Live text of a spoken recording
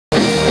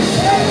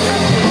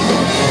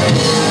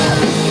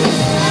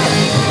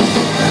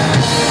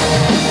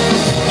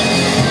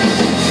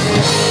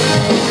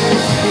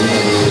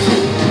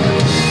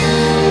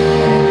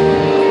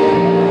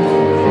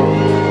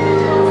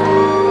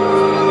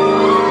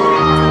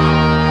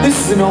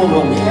This is an old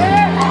one.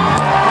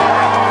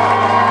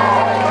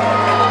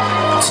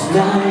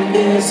 Tonight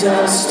is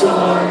a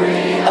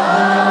story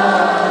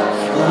of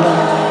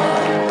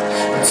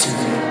love, two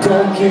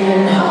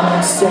broken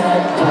hearts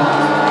that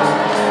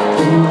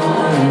part in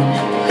one.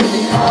 And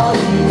all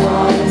he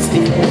wants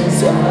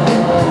is a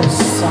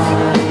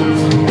sign.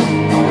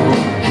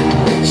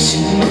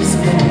 She's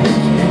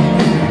making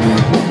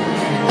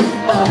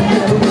a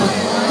new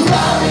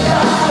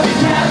love,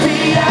 happy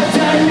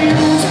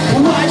afternoons,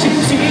 watching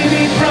TV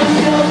from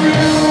your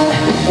room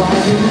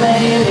while you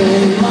lay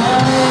in my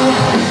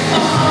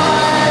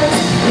arms.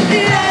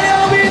 And I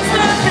know it's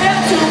not fair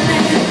to me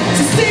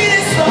to see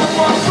this love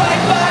walk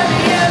right by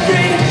me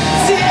every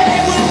day.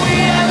 Will we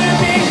ever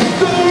be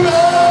the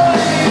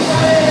right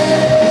way?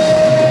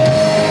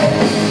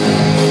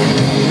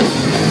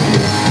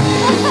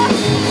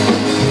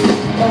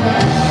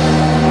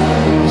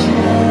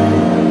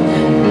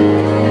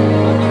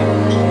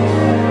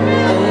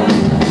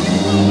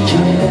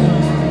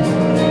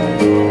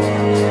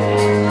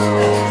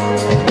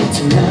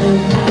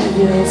 Tonight I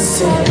will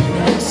sit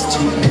next to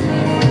you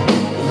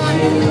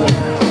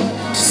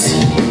to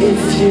see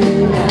if you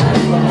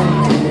act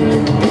like me,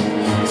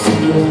 so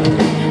good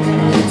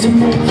to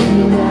make you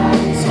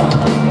rise on.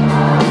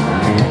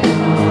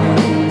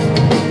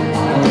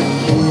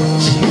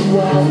 You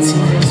are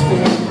tears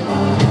with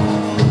eyes.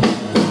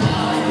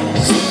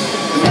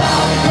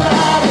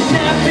 Love and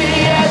happy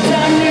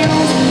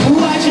afternoons,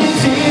 watching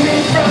TV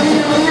from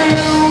your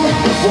room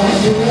while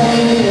you're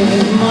laying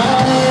in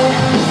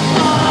my